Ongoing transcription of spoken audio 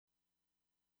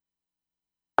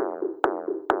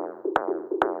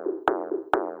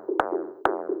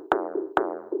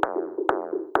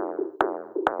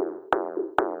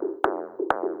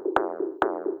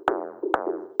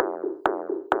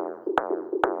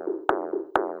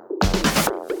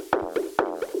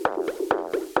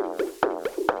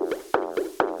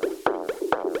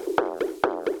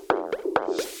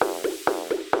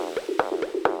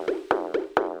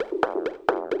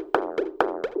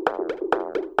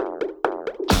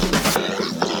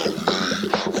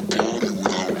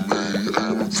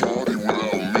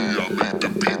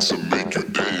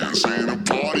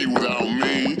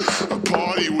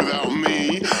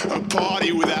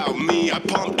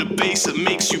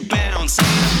you bounce.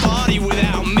 Ain't a party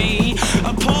without me,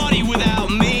 a party without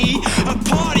me, a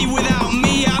party without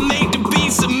me. I make the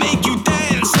beats that make you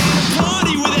dance. Ain't a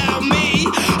party without me,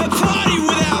 a party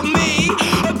without me,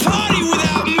 a party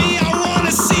without me. I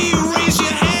wanna see you raise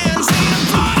your hands. Ain't a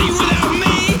party without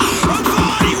me, a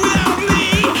party without me,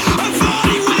 a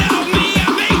party without me. I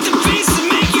make the beats that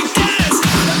make you dance.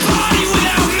 A party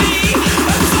without me,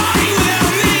 a party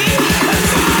without me, a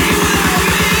party without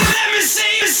me. Let me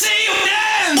see you dance.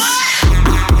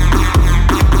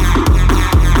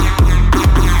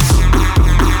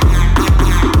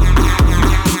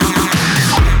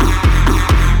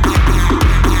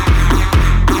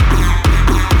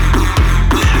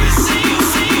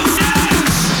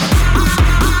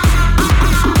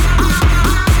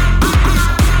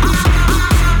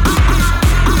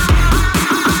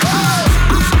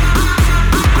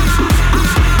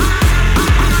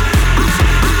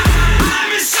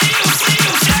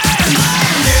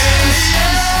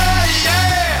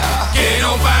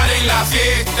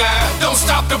 Don't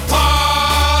stop the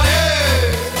party.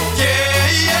 Yeah,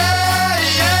 yeah,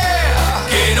 yeah.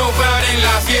 Que no paren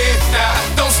la fiesta.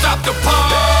 Don't stop the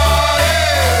party.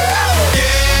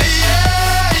 Yeah,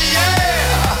 yeah, yeah.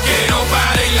 Que no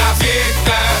paren la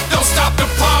fiesta. Don't stop the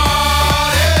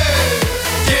party.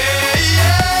 Yeah,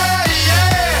 yeah, yeah.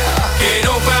 Que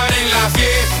no paren la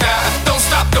fiesta. Don't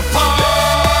stop the party.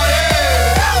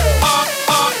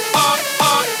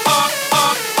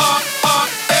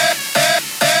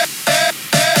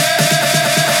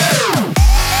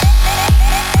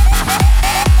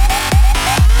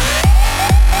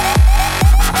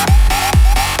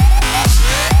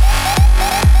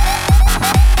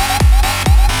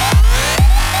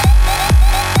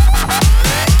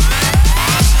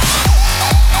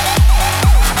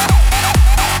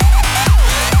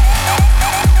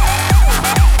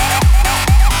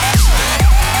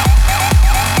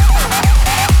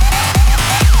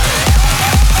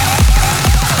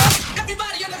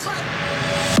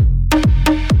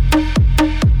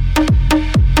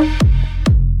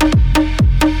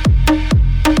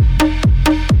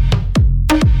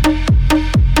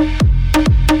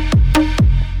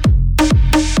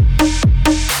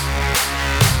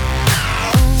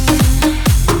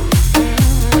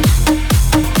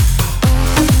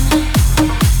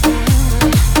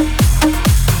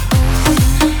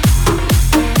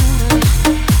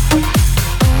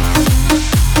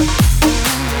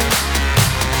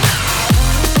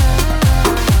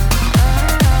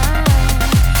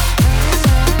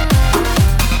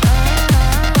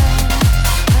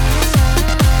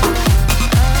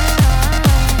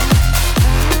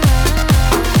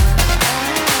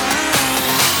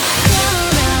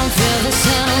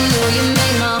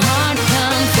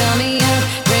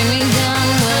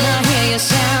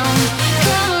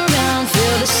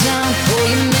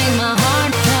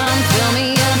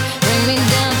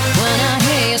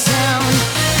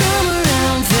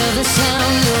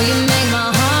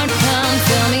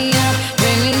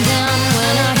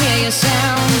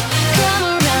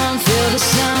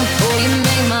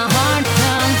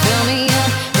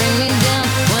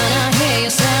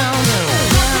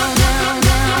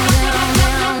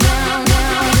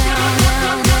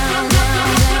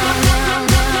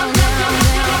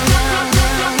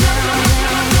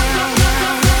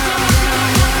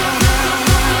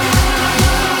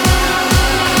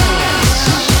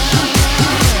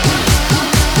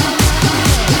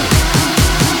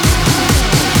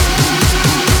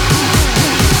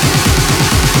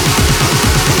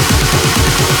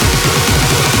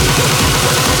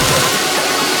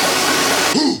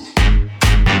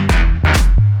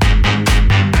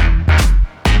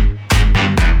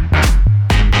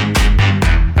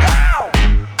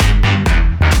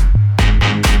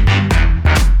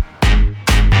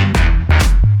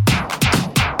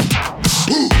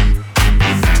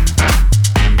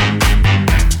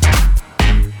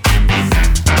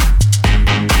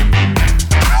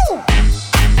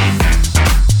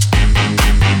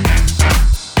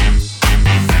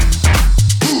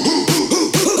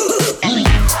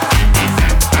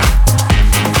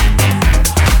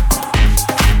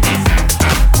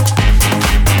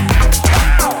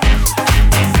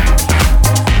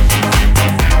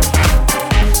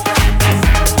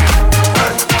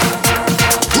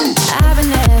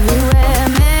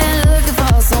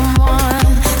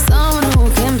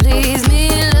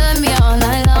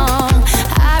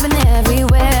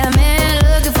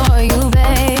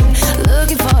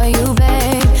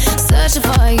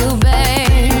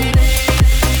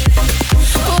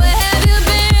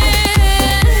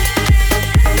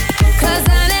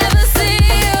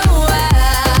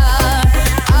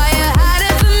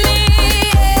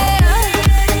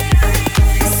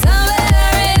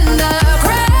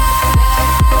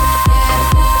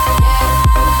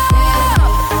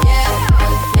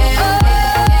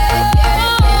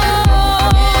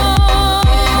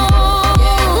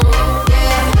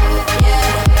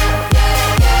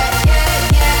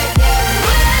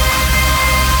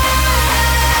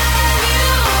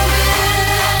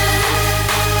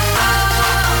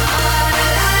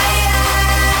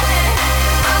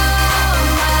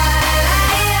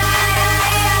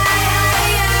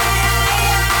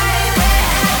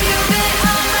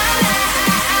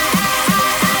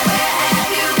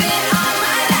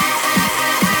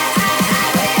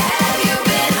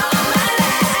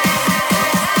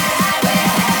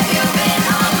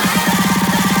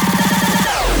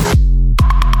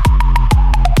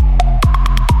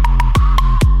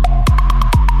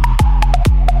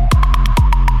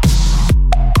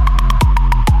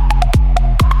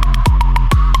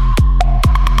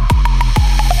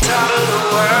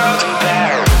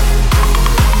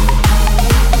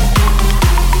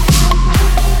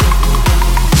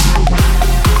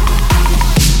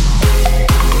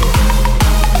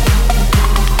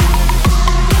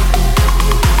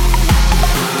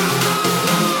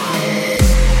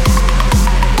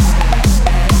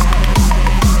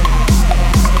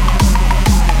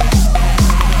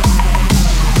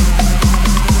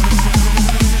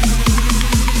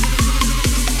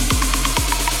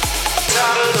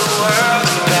 I've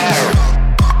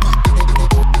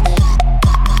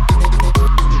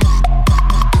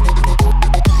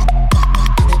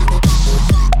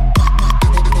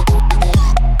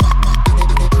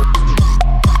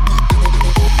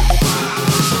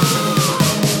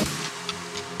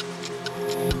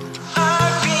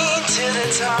been to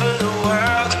the top of the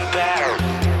world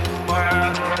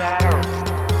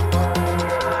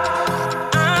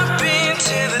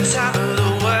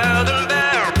and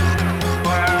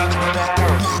back.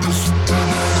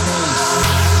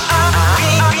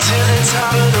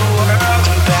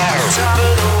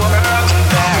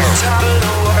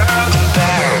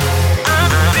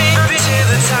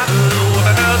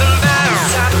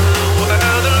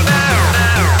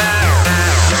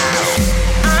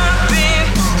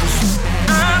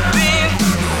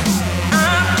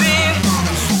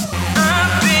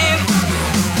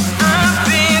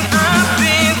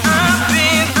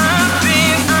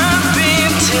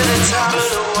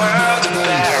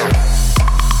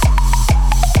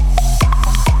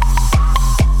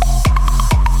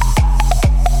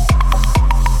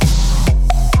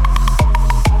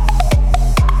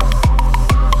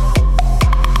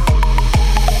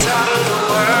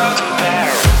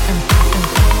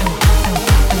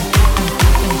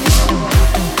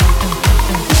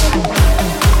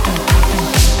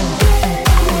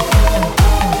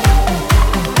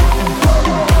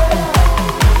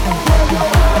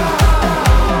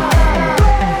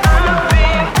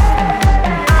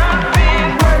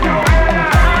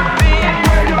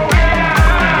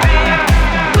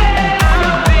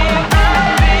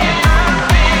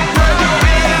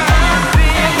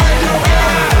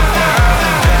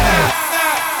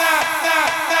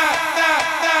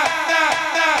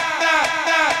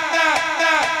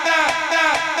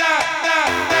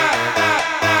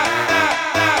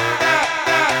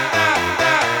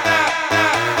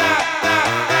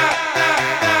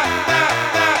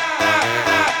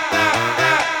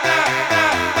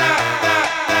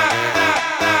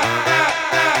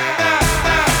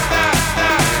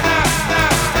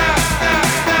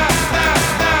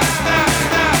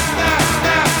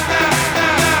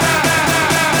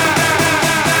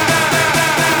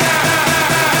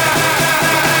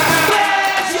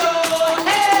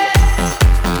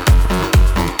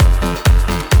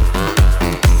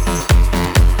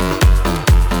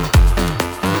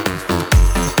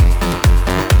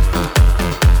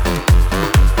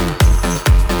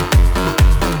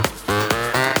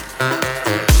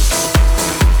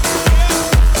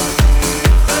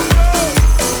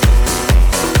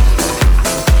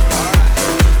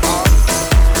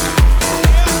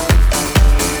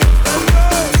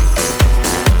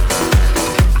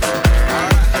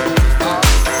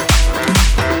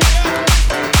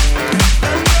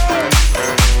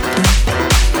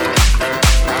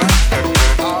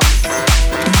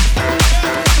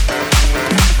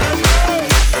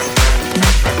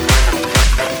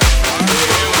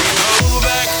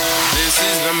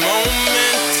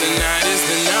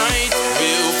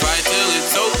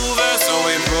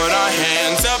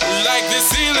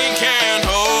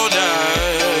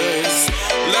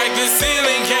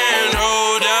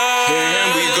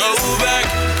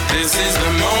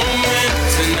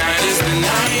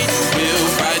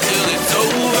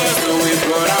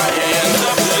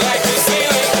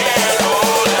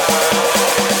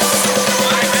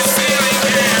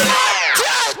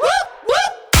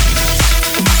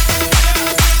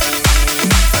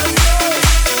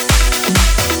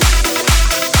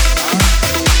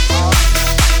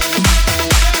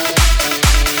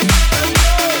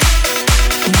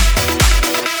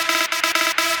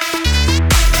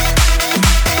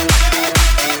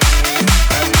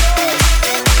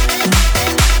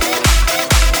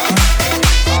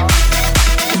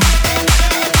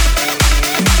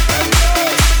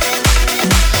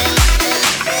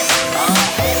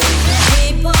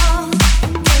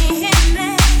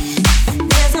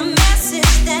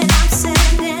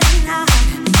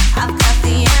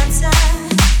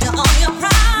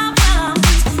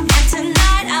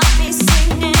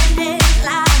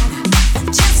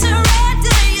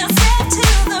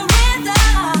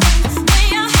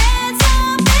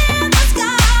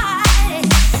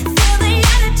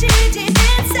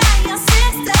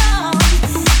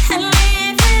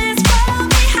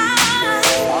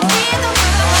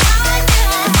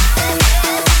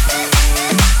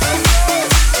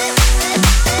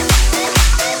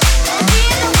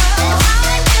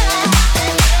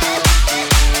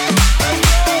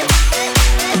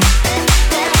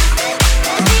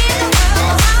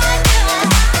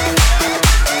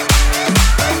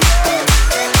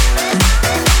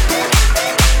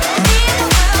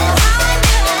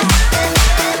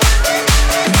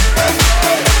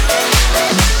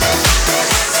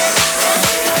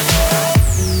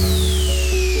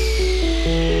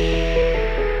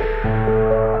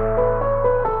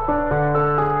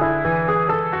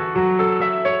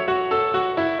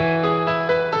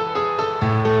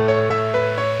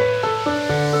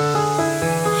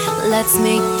 Let's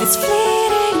make this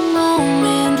fleeting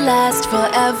moment last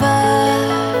forever.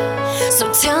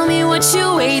 So tell me what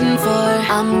you're waiting for.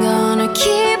 I'm gonna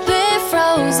keep it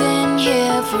frozen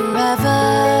here forever.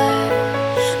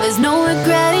 There's no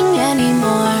regretting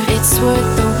anymore. It's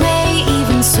worth the wait,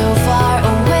 even so far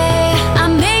away.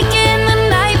 I'm making the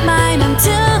night mine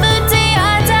until the day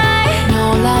I die. No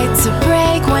light to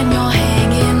break when you're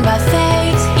hanging by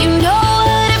faith. You know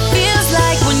what it feels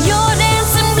like when you're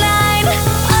dancing blind,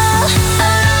 all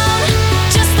alone.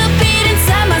 Just the beat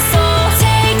inside my soul.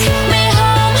 Take me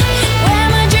home, where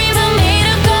my dreams are made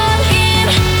of gold. In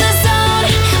the zone,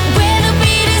 where the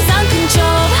beat is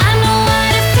uncontrolled. I know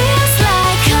what it feels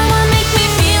like. Come on, make me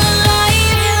feel alive.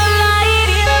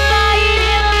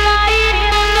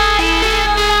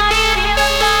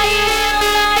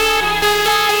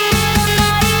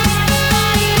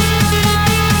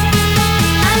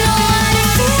 I know what it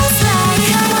feels like.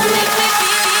 Come on, make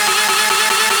me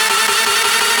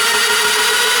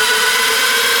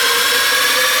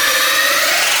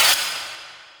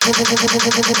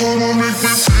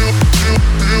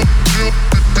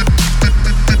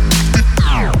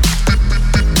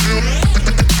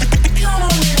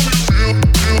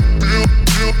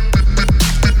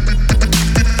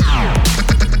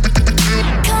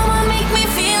Come on, make me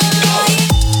feel alive.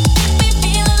 Make me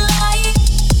feel alive.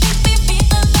 Make me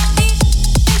feel alive.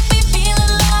 Make me feel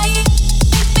alive.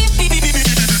 Make me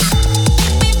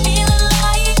feel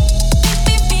alive.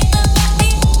 Make me feel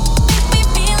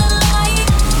alive.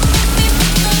 Make me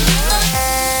feel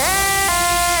alive.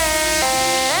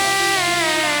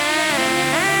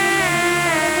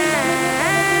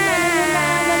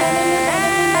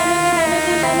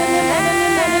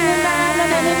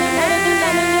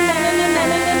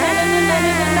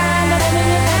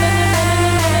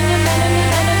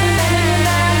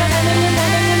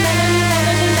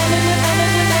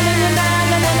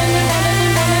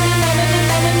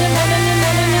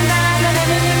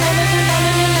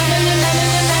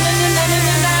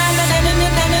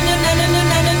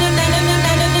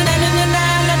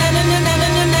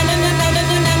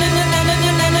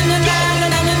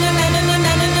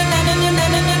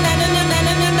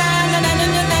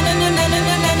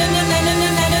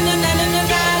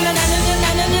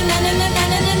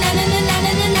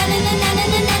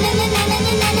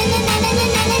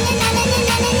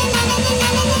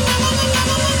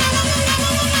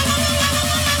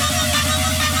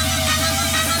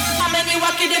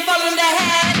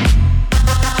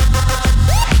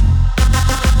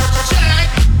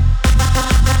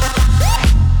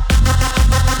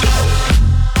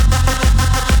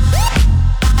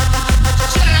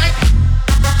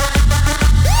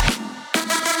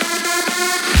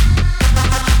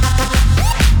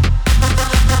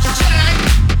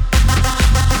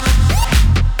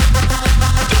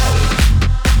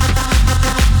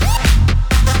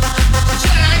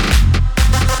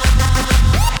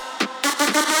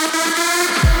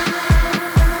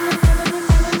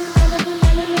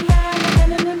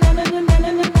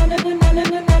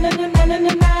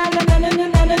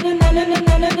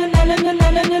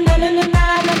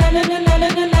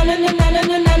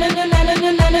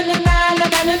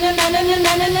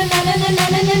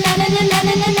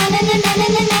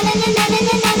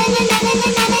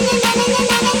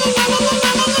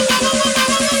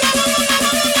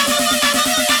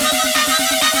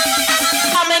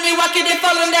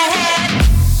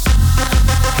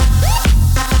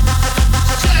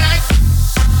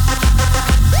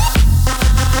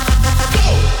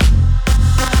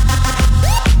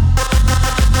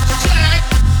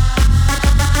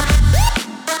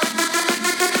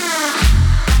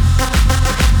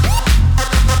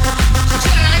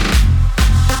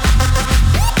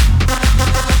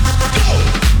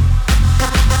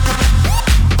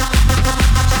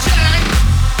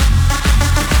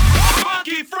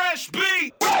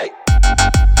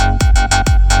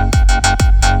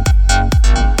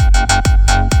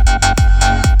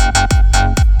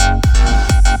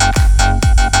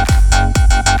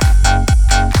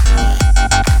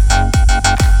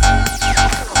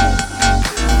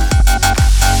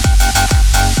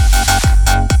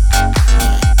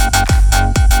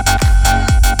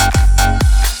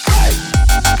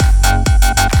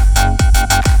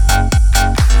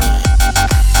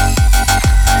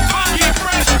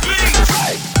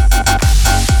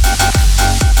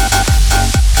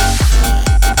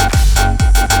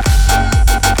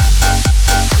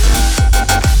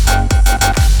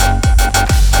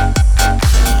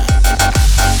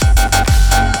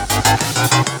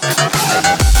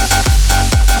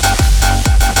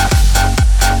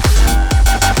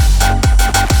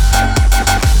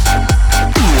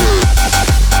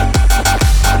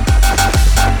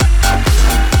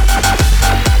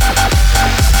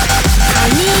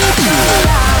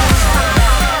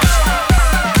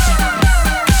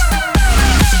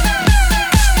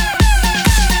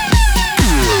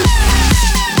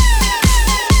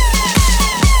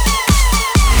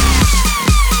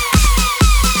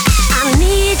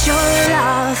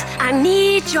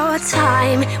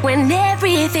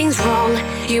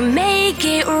 you make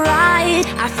it right.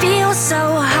 I feel so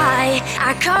high,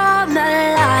 I come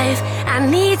alive. I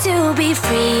need to be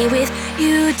free with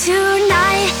you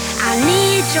tonight. I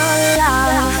need your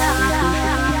love.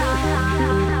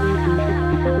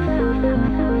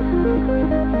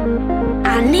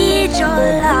 I need your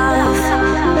love.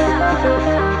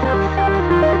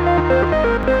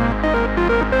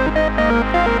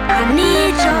 I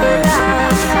need your love.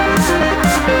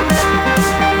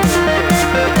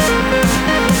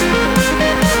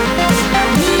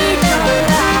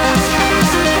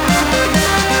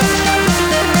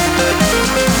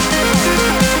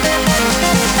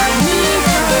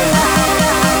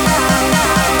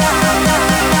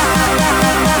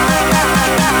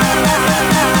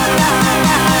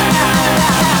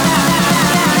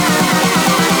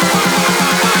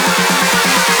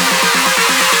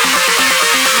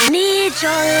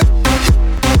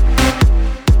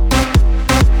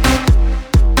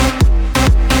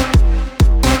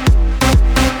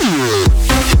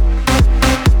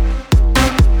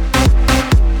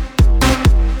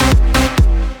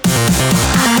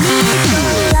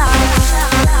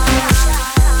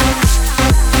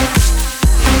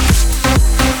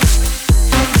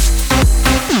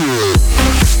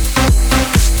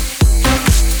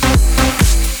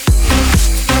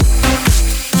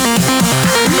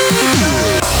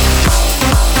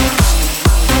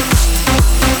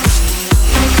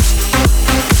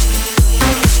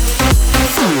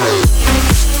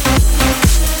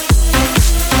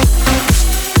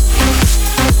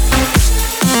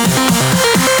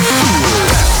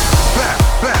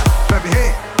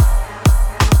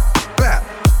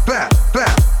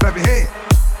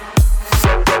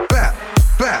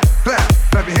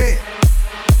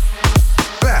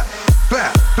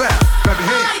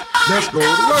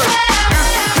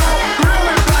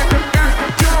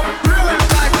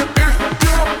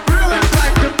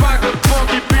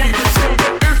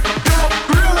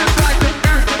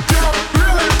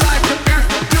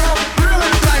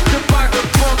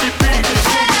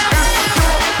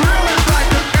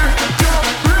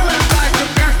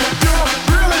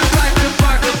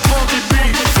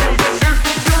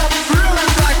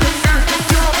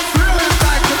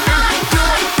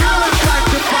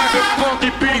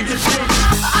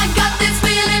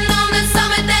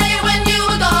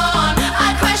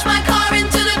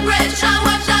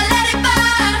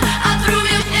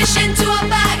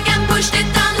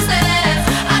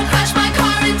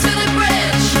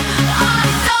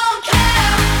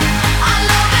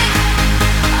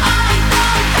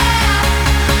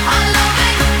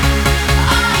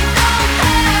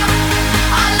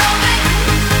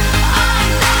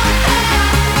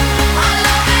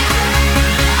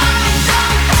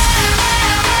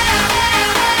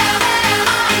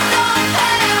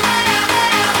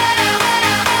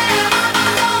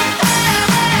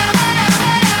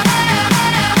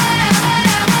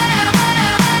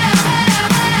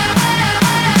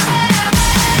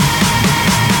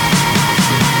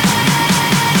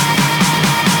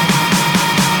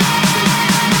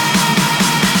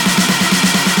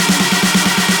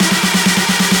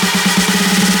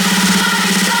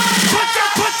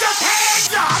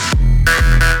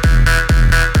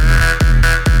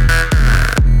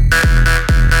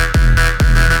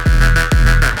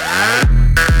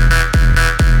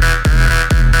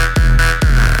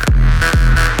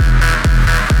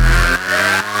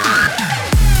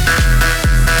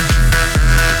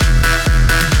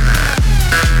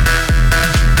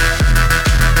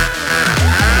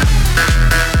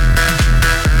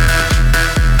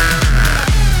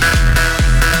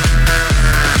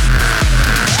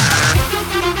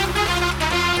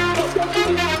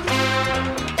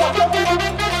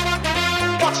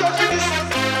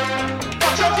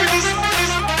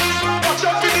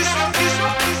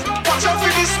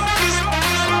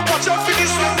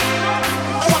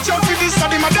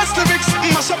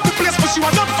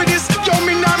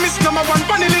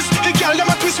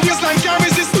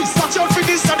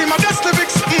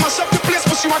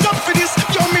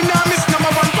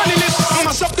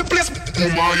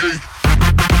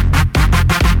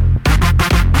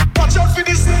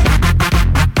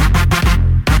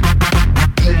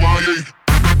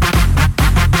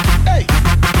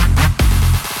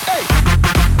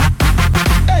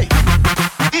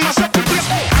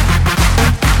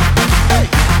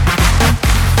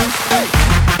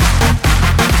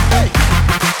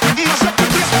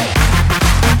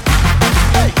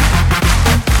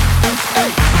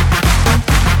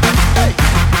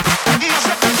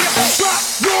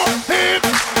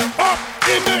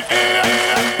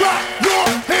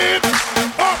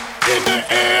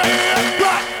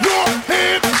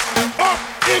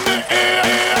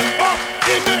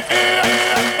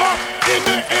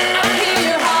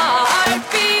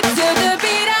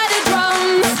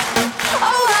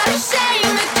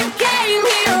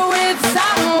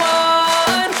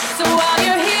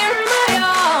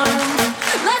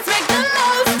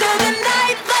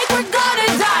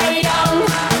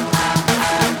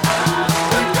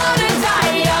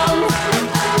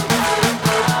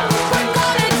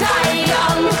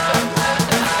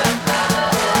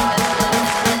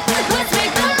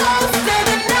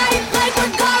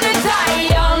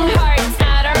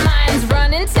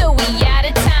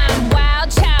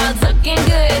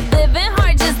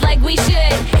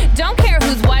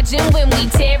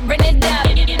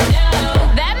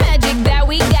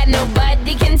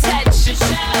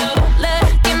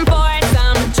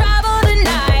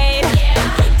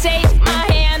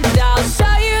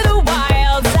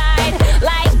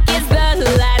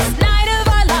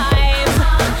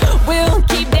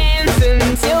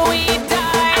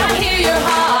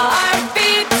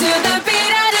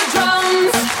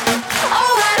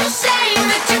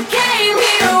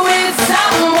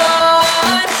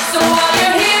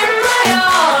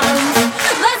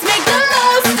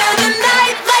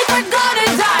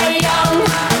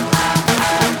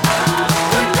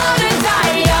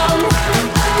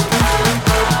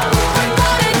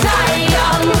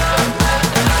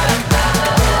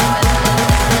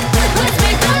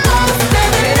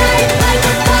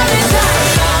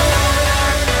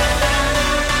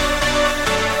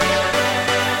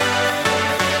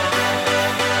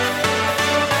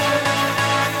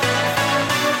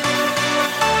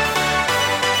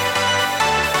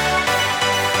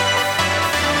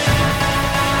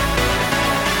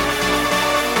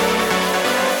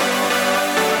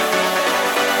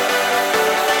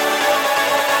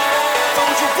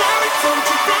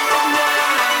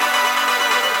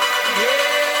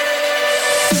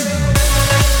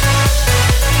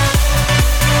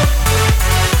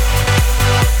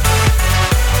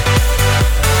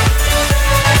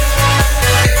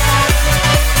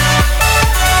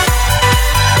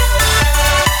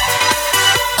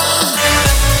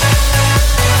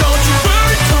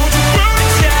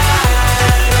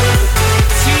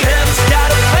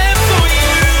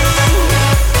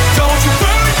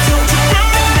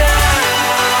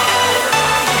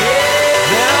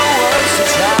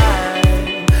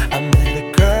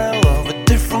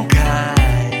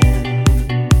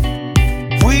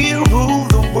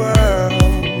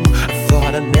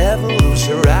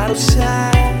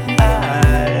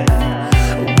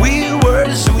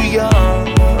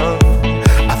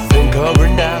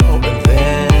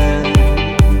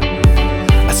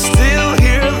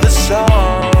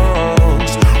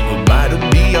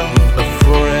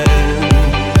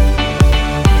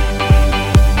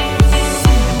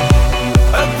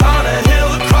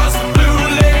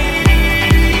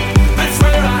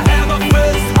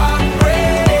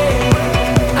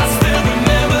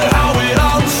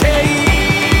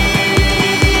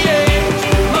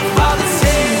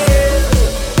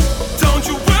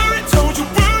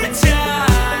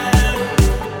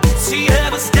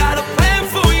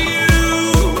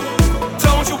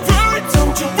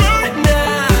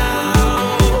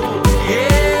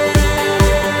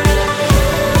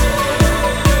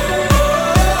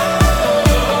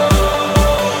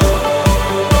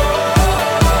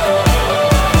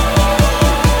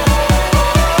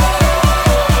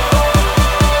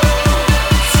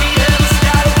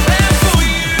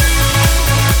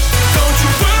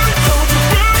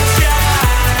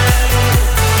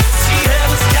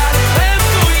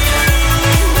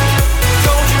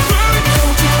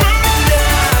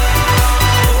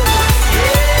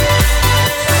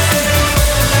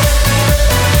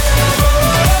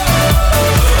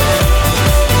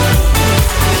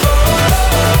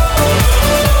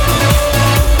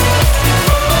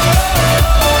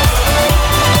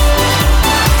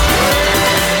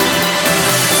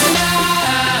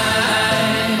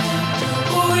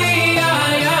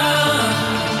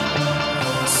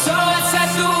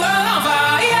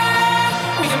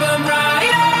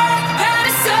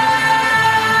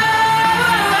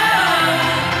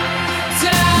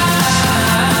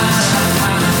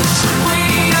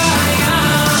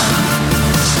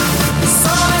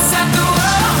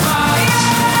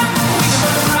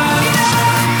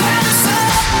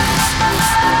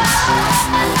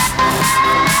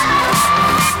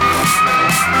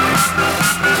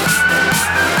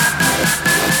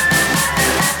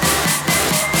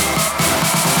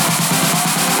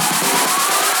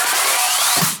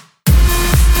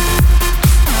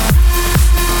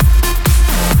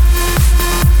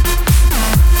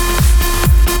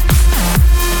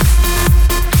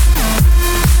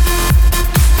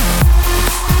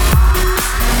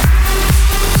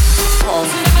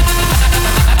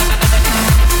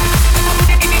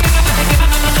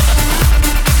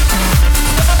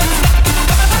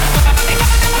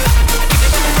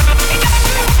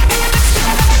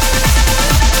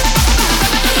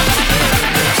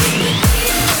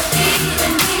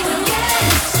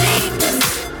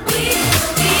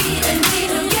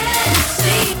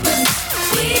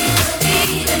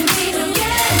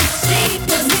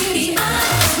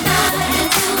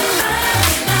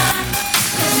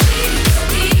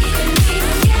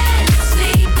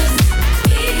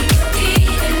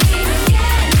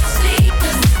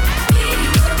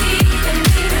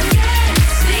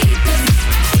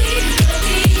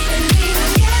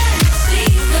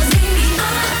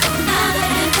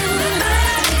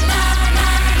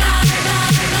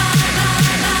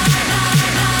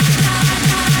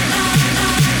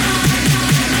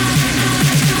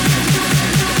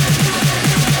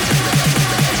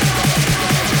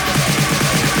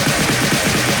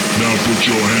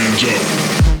 your hands up.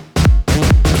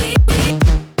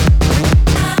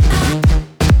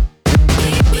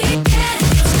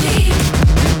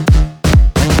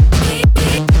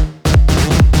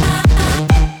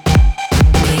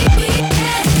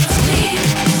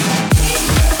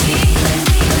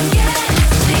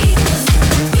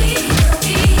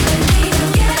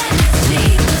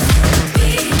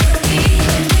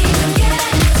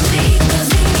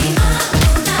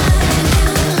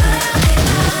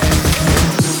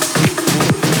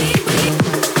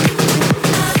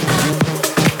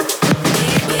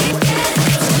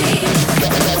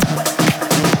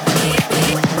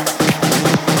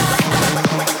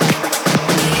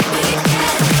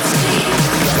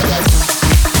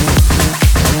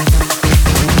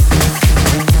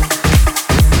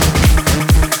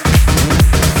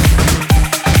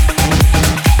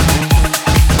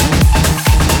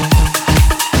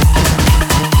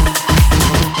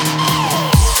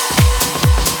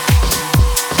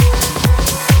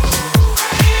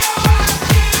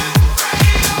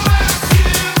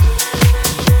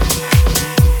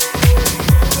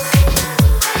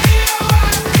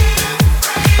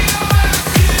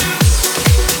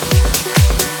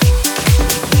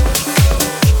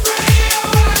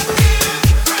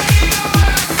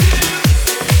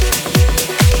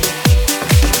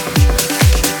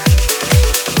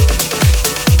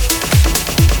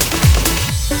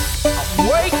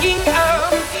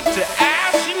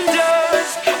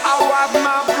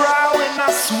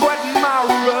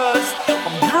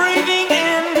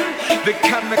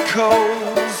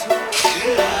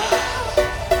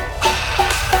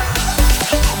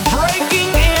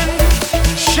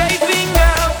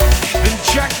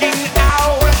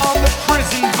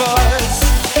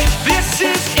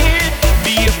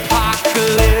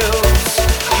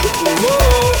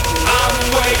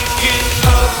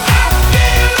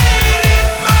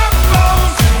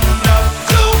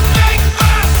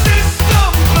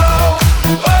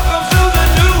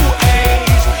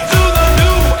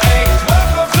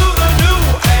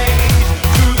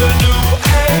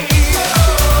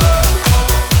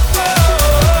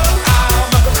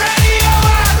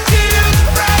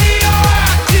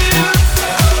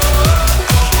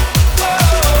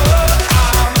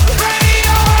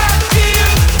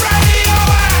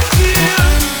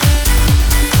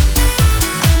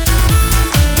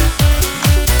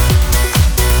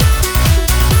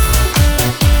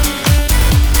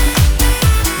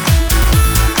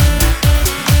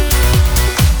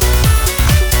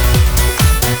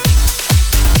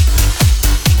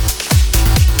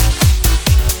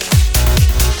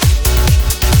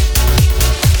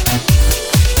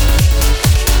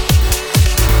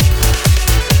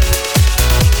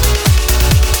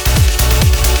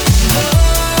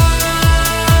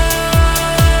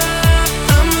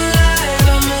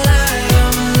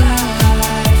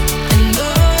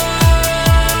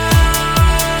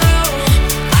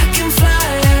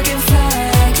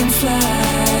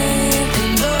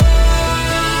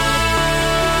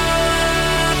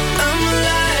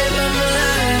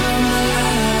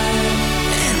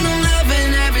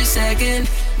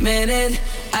 minute,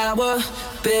 hour,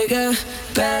 bigger,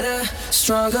 better,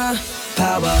 stronger,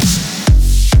 power.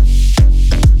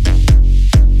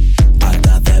 I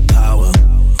got that power.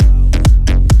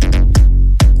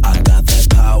 I got that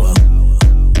power.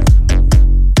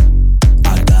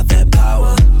 I got that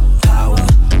power, power,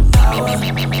 power,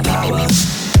 power.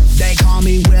 They call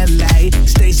me Willie,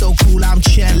 stay so cool, I'm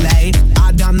chilly.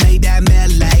 I done made that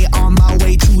melee, on my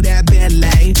way to that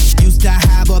Bentley. Used to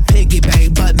have a piggy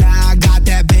bank, but now I got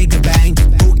that bigger bang.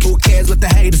 Who cares what the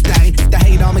haters think? They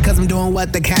hate on me cause I'm doing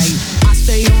what they can. I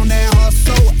stay on that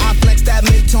hustle, I flex that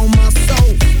mid-tone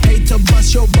muscle. Hate to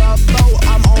bust your bubble,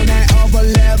 I'm on that other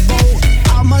level.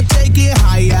 I'ma take it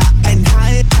higher, and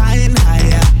higher, higher, and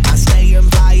higher. I stay in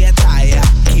fire, tire,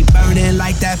 keep burning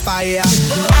like that fire.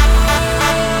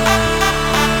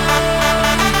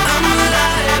 I'm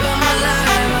alive, I'm alive.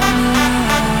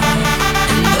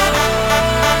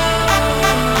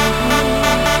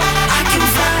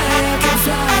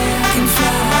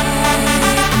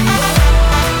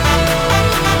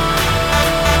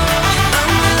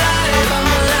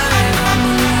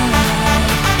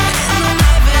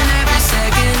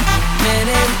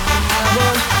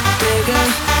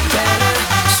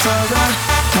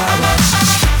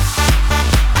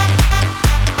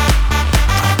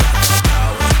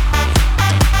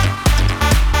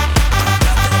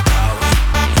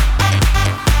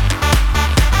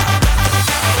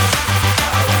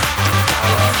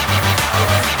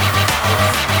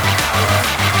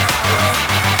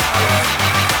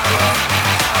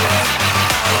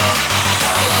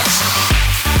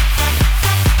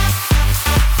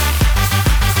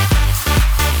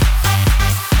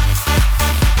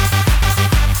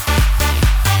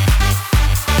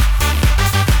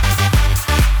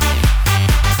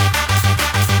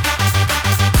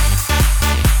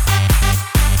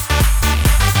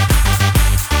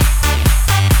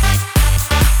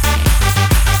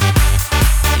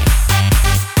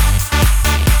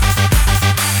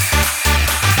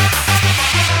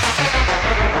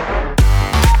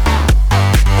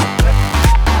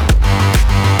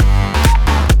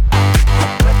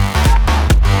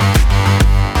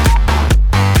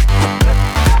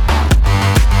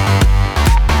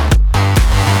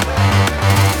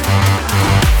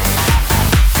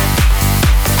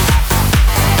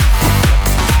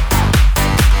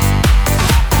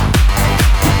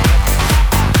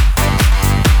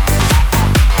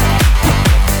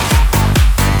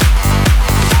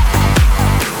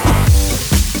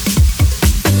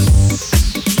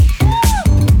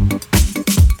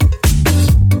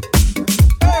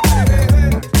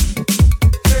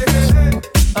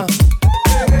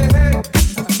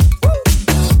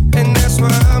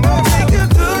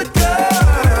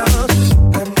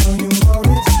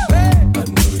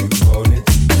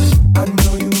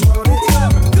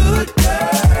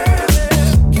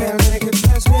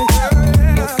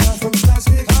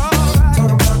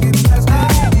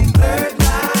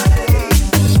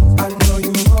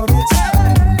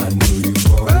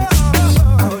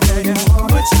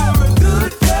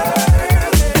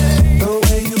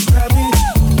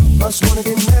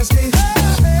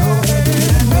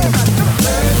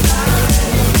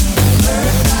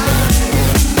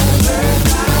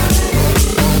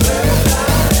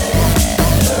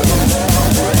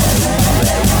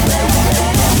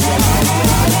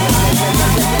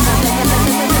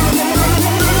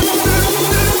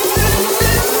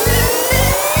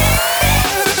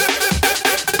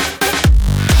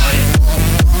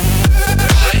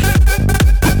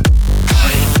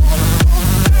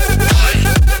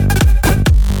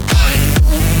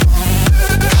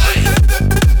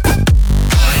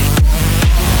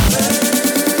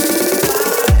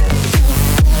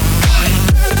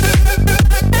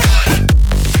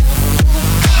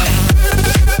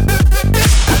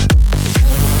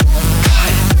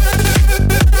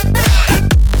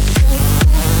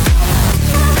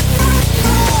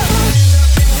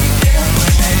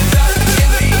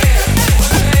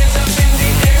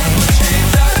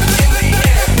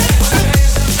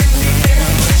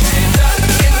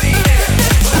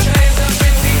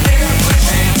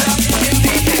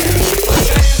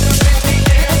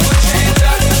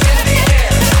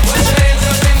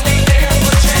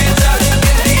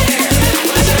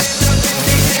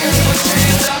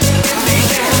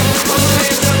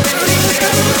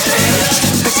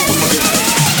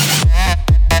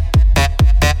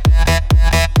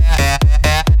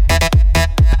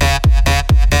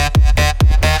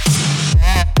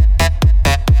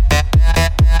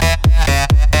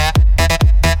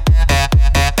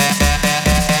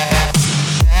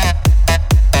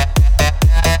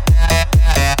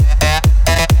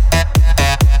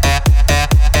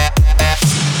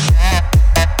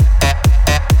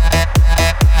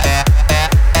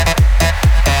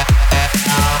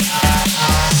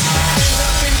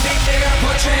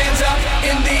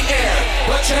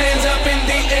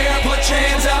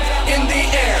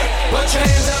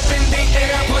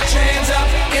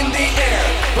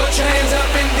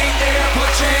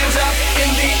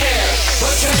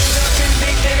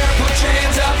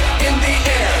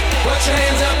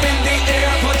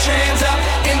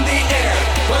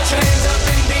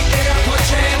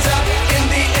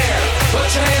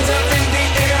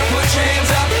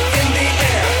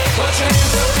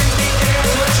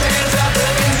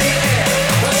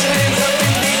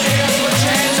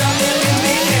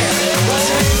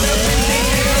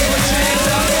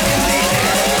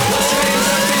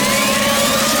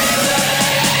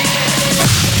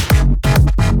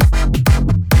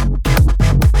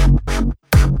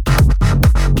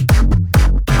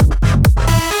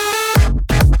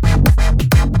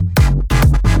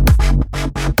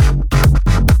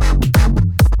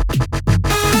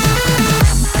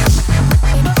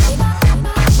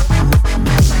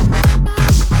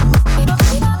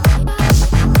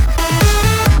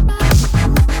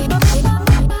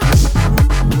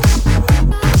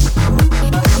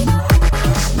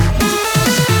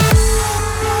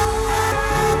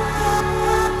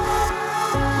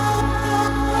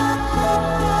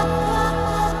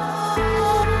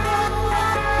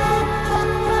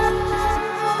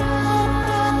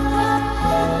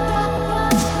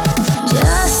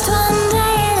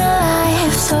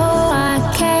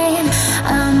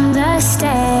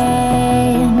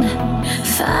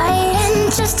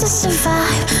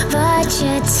 survive, but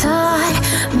you taught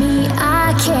me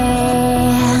I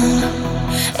can.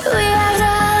 We are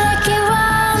the lucky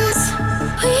ones.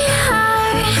 We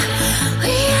are.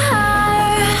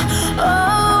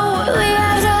 Oh, we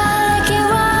are the lucky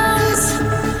ones.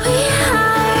 We are.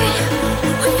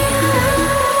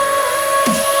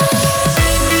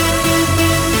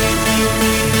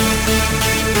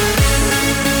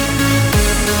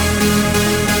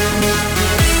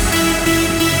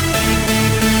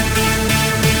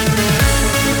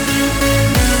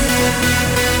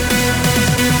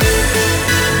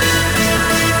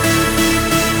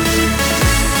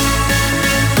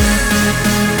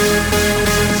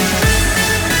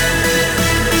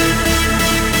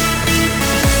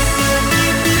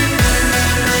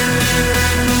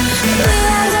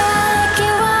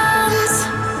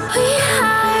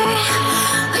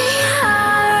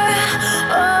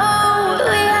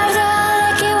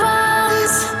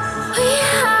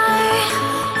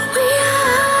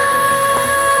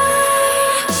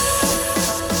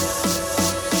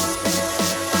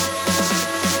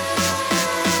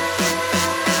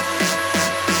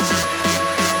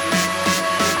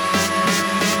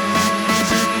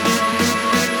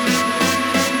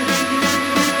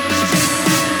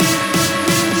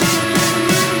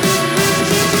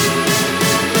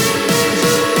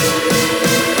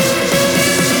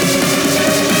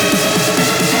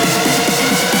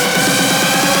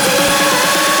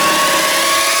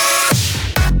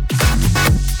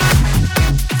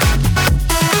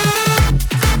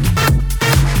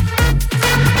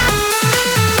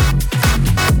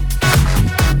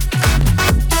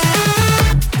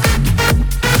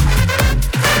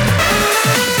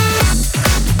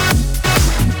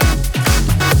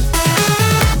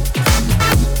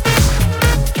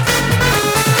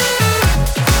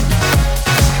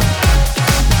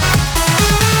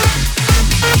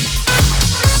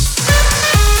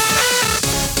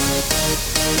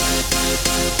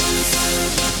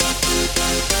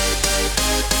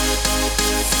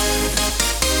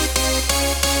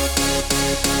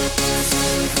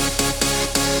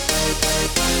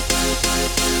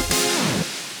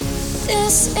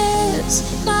 This is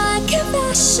my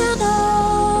confessional.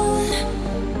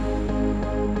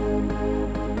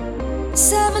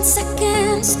 7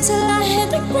 seconds till I hit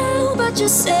the ground, but you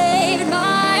saved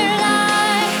my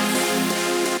life.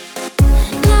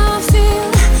 Now I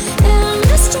feel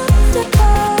indestructible,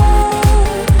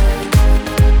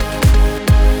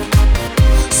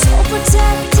 so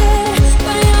protected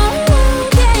by your love.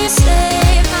 Yeah, you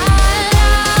saved my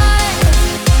life.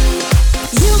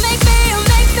 You make me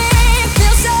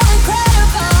feel so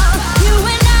incredible. You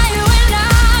and I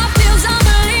feels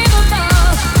unbelievable.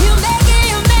 You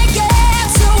make it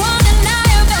so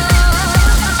undeniable.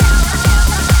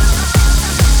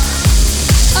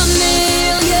 A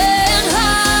million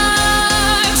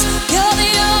hearts, you're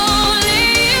the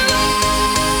only one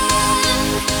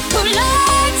who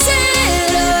lights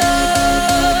it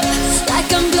up like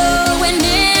I'm glowing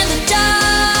in the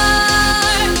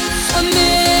dark. A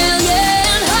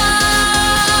million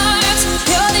hearts,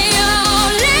 you're the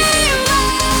only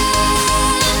one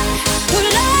who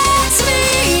lights me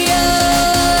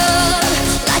up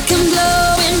like I'm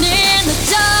glowing in the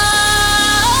dark.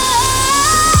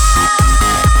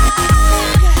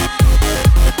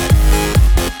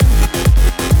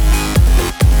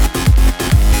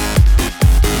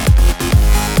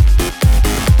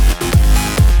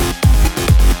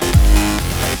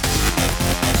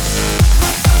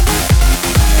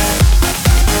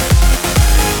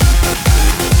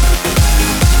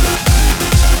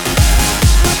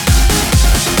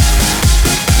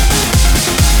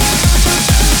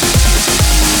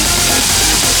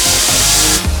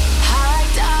 I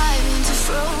dive into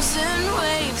frozen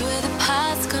waves where the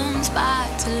past comes back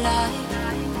to life.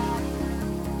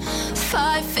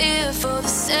 Fight fear for the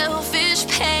selfish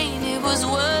pain, it was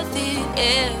worth it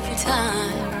every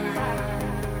time.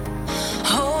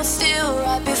 Hold still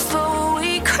right before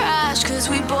we crash, 'cause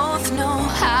we both know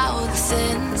how this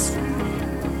ends.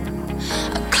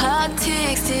 A clock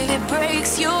ticks till it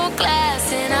breaks your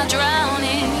glass, and I drown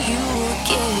in you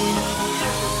again.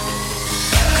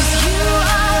 'Cause you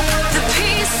are the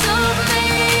piece of me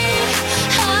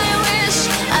I wish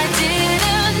I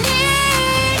didn't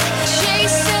need.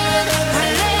 Chasing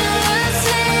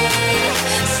relentlessly,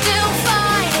 still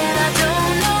fighting, I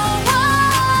don't know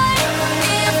why.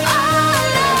 If our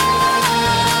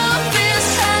love is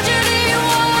tragedy,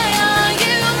 why are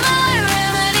you my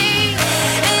remedy?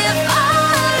 If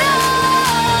our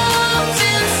love's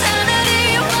insanity,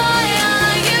 why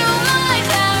are you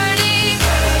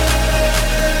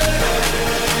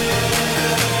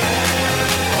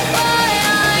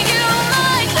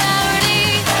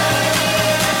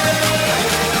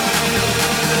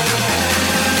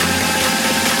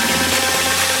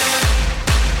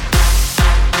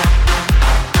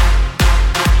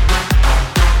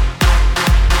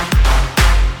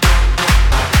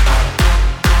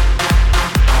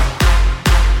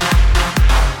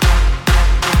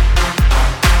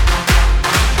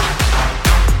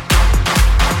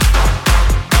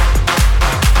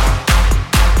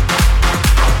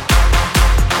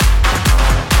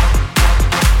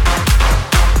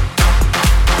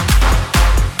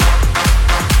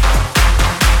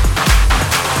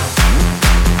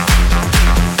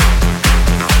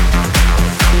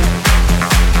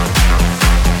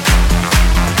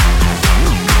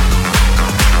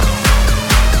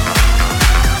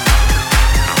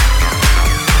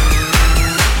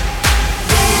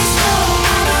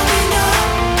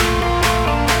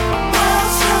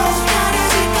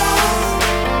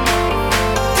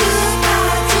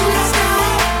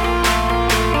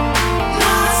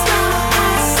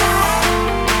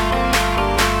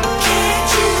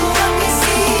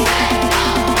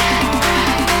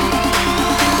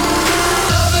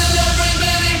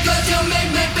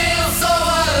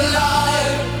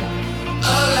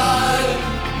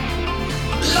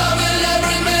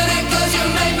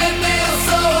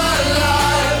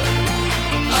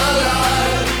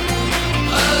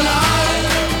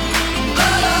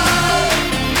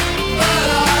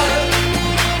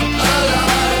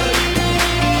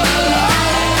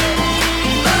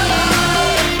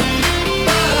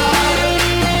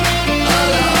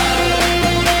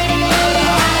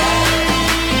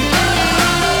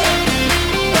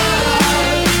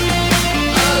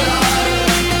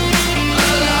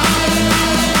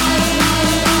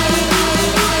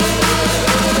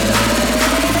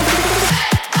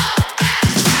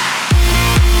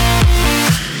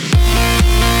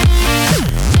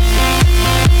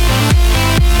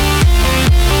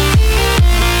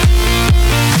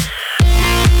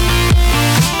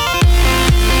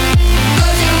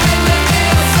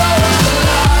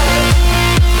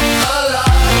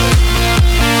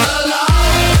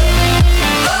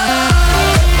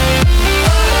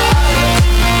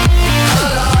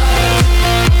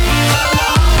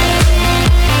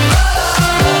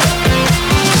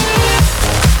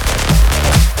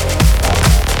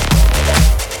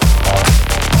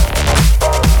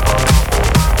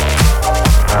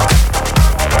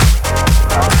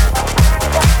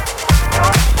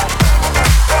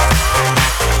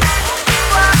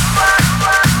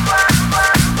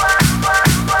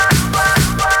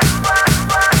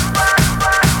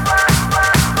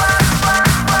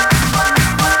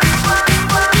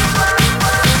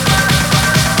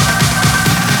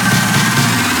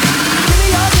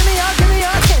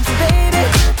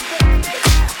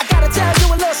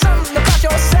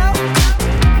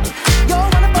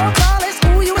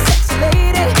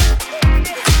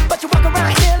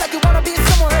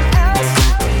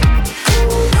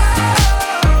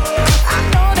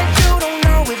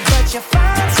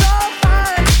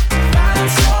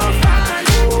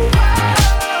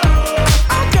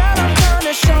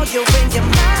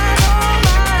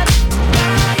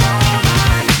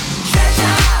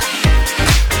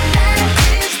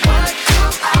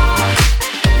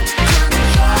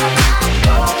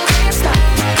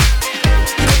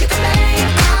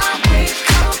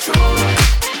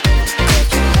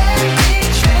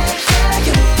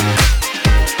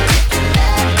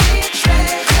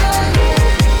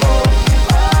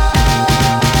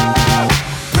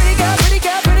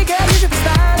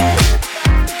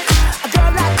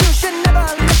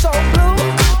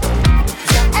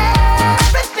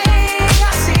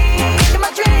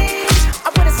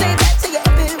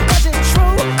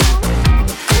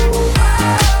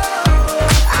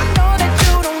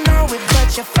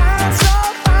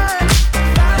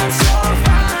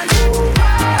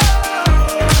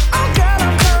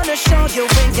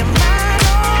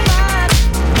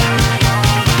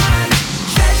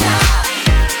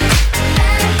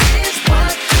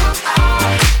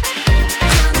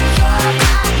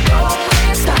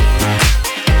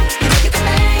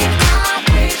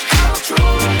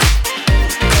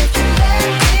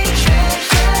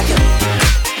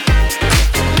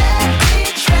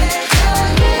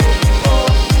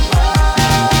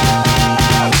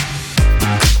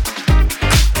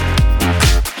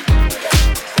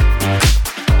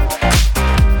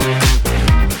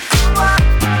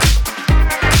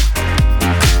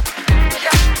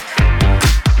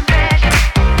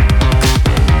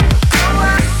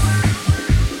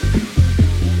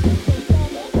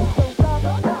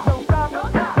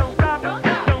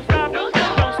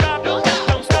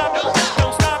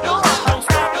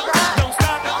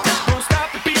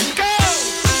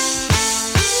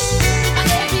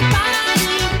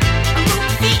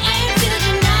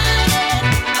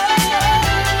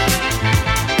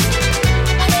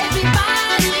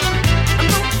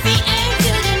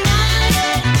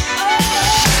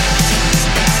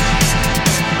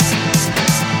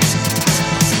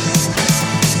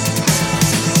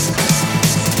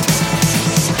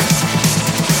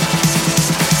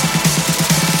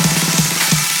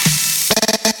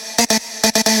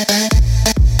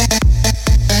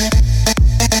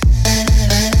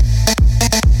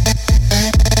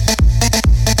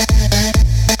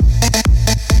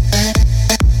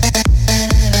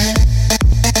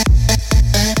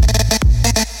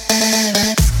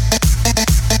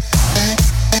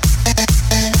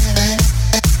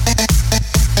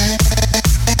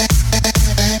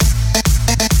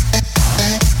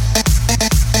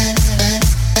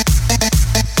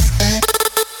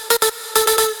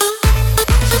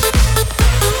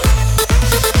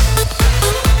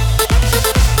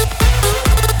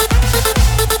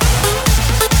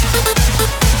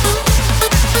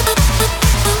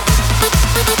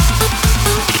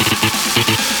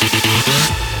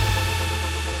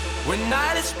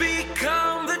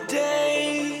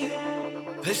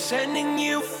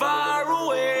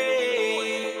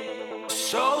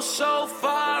so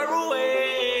far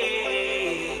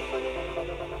away.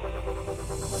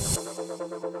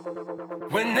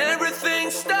 When everything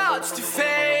starts to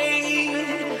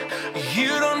fade, you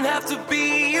don't have to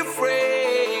be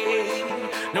afraid.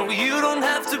 No, you don't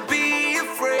have to be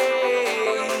afraid.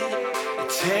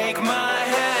 Take my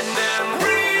hand and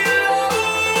reload.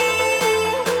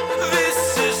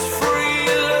 This is free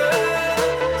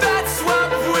love. That's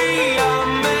what we are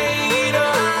made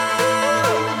of.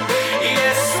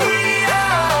 Yes, we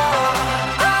are.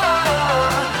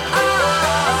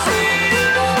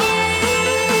 Reload.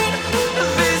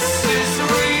 This is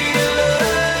real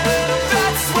love.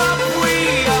 That's what we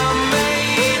are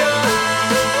made of.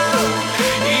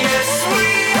 Yes, we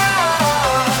are.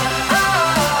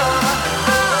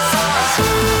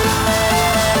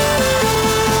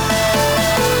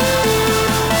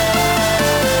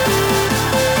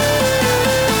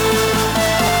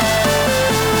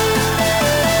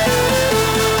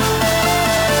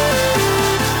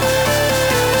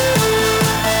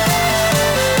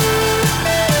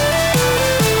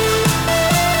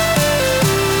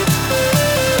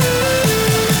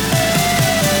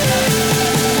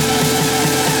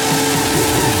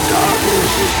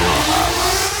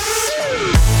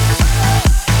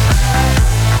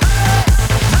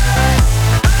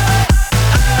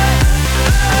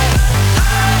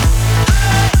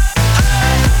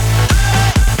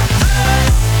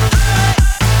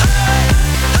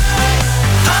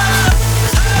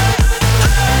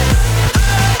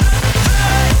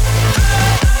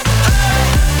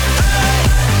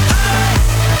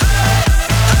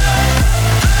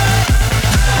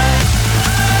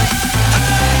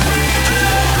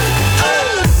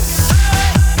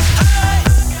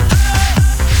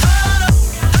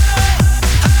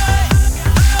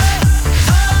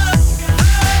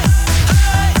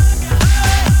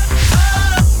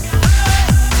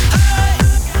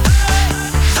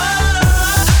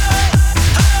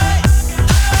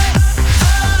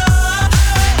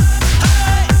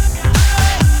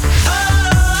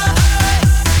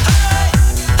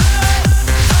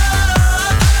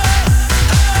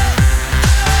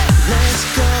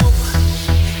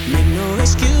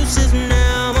 Excuses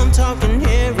now, I'm talking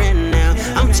here and now.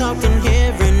 I'm talking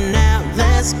here and now.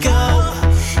 Let's go.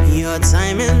 Your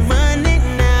time is running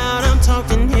out. I'm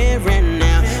talking here and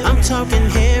now. I'm talking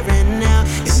here and now.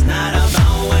 It's not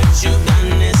about what you've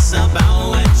done, it's about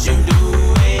what you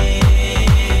doing.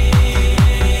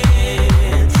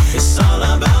 It's all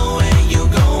about where you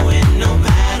going, no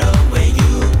matter where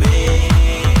you've been.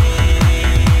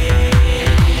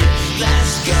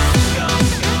 Let's go.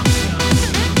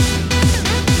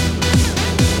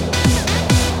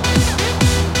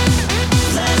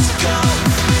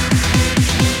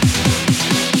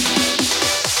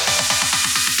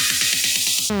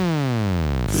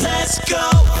 Let's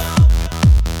go.